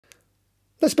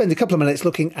Let's spend a couple of minutes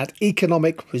looking at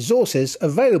economic resources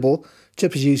available to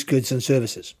produce goods and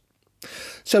services.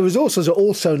 So resources are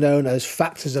also known as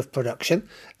factors of production,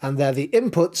 and they're the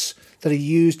inputs that are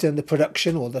used in the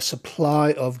production or the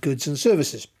supply of goods and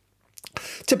services.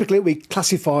 Typically, we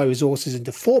classify resources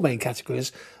into four main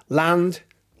categories: land,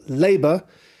 labour,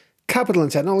 capital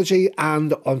and technology,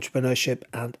 and entrepreneurship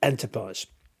and enterprise.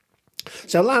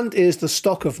 So land is the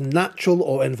stock of natural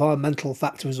or environmental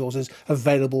factor resources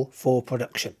available for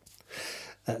production.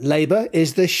 Labour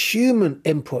is the human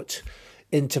input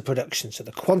into production, so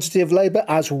the quantity of labour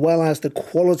as well as the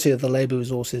quality of the labour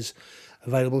resources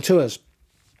available to us.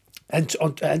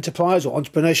 Enterprise or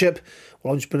entrepreneurship,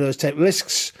 well, entrepreneurs take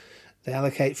risks, they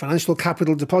allocate financial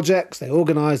capital to projects, they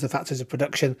organise the factors of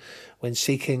production when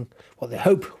seeking what they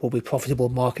hope will be profitable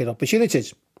market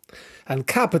opportunities. And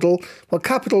capital, well,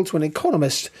 capital to an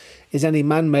economist is any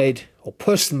man-made or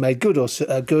person-made good or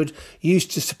good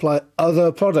used to supply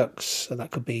other products. And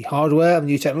that could be hardware and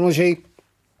new technology,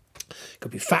 it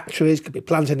could be factories, it could be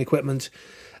plant and equipment,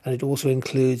 and it also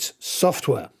includes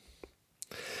software.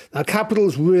 Now, capital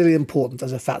is really important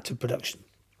as a factor of production.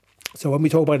 So when we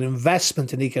talk about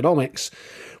investment in economics,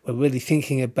 we're really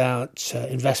thinking about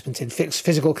investment in fixed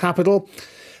physical capital,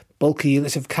 bulky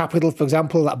units of capital, for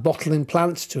example, that bottling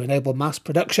plant to enable mass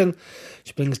production,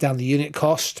 which brings down the unit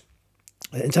cost,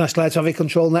 international air traffic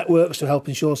control networks to help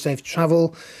ensure safe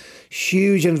travel,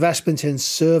 huge investment in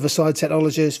server-side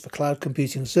technologies for cloud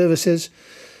computing services,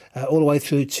 all the way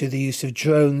through to the use of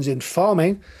drones in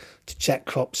farming to check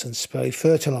crops and spray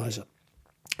fertiliser.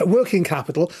 Working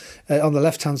capital, on the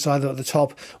left-hand side at the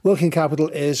top, working capital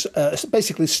is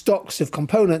basically stocks of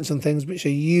components and things which are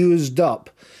used up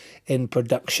in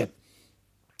production.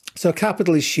 So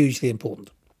capital is hugely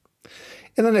important.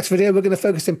 In the next video, we're going to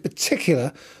focus in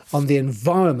particular on the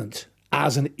environment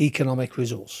as an economic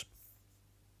resource.